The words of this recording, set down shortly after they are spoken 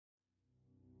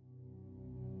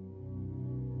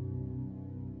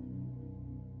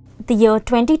The year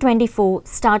 2024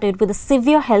 started with a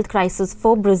severe health crisis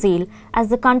for Brazil as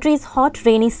the country's hot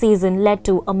rainy season led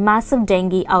to a massive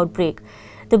dengue outbreak.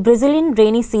 The Brazilian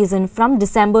rainy season from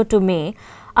December to May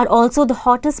are also the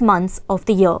hottest months of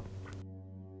the year.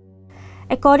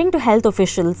 According to health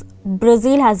officials,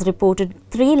 Brazil has reported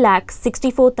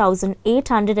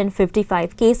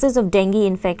 364,855 cases of dengue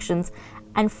infections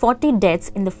and 40 deaths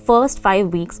in the first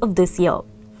 5 weeks of this year.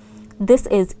 This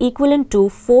is equivalent to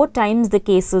 4 times the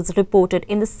cases reported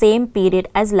in the same period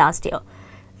as last year.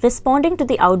 Responding to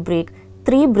the outbreak,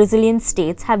 3 Brazilian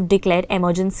states have declared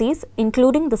emergencies,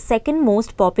 including the second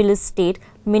most populous state,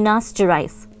 Minas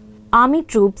Gerais. Army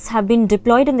troops have been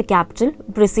deployed in the capital,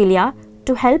 Brasilia,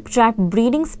 to help track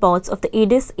breeding spots of the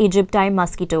Aedes aegypti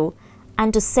mosquito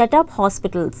and to set up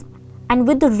hospitals. And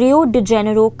with the Rio de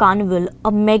Janeiro Carnival,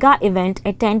 a mega event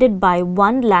attended by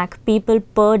 1 lakh people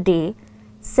per day,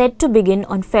 set to begin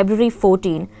on February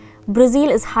 14, Brazil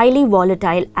is highly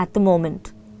volatile at the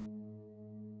moment.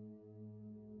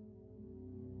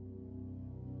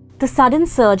 The sudden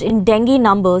surge in dengue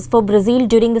numbers for Brazil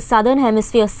during the southern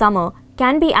hemisphere summer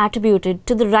can be attributed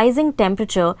to the rising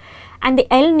temperature and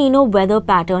the El Nino weather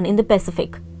pattern in the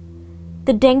Pacific.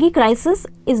 The dengue crisis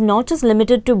is not just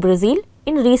limited to Brazil.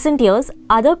 In recent years,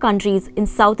 other countries in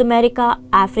South America,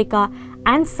 Africa,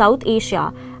 and South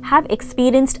Asia have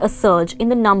experienced a surge in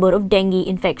the number of dengue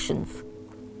infections.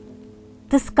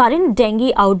 This current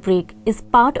dengue outbreak is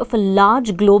part of a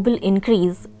large global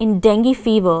increase in dengue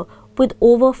fever with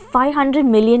over 500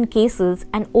 million cases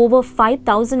and over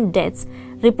 5,000 deaths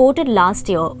reported last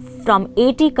year from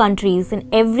 80 countries in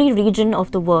every region of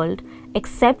the world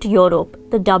except Europe,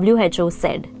 the WHO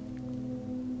said.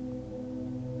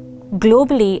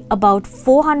 Globally, about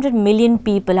 400 million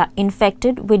people are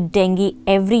infected with dengue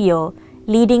every year,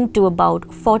 leading to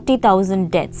about 40,000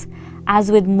 deaths.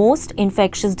 As with most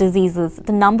infectious diseases,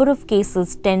 the number of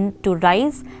cases tend to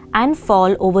rise and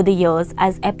fall over the years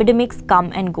as epidemics come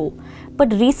and go.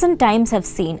 But recent times have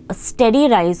seen a steady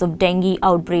rise of dengue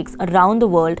outbreaks around the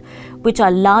world, which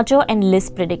are larger and less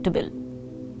predictable.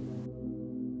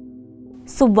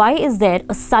 So why is there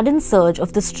a sudden surge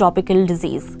of this tropical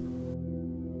disease?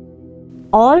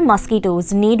 All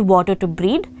mosquitoes need water to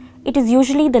breed. It is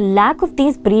usually the lack of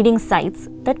these breeding sites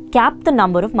that cap the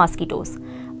number of mosquitoes.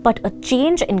 But a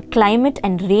change in climate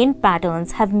and rain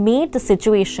patterns have made the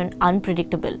situation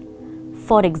unpredictable.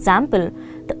 For example,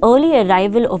 the early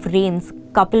arrival of rains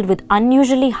coupled with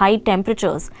unusually high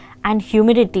temperatures and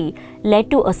humidity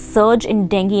led to a surge in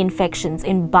dengue infections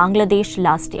in Bangladesh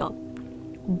last year.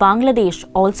 Bangladesh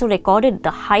also recorded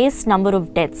the highest number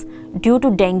of deaths due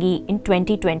to dengue in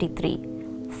 2023.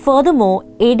 Furthermore,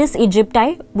 Aedes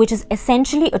aegypti, which is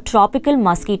essentially a tropical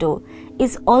mosquito,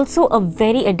 is also a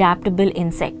very adaptable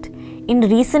insect. In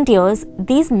recent years,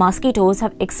 these mosquitoes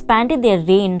have expanded their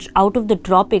range out of the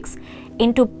tropics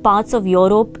into parts of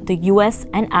Europe, the US,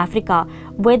 and Africa,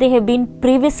 where they have been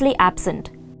previously absent.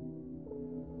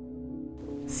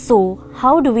 So,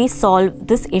 how do we solve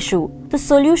this issue? The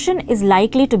solution is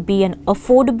likely to be an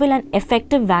affordable and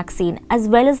effective vaccine as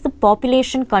well as the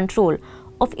population control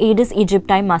of Aedes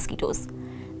aegypti mosquitoes.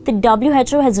 The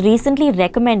WHO has recently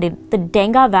recommended the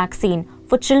dengue vaccine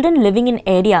for children living in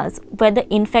areas where the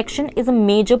infection is a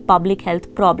major public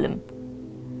health problem.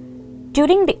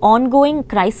 During the ongoing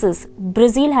crisis,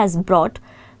 Brazil has brought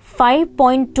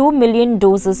 5.2 million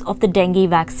doses of the dengue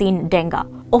vaccine Dengue.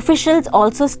 Officials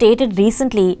also stated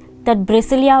recently that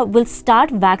Brasilia will start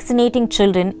vaccinating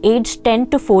children aged 10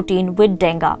 to 14 with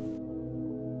dengue.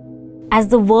 As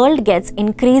the world gets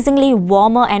increasingly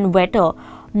warmer and wetter,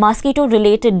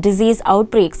 mosquito-related disease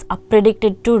outbreaks are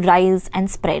predicted to rise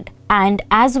and spread. And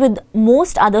as with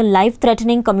most other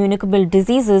life-threatening communicable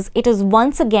diseases, it is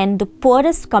once again the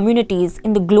poorest communities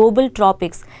in the global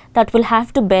tropics that will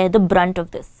have to bear the brunt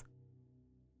of this.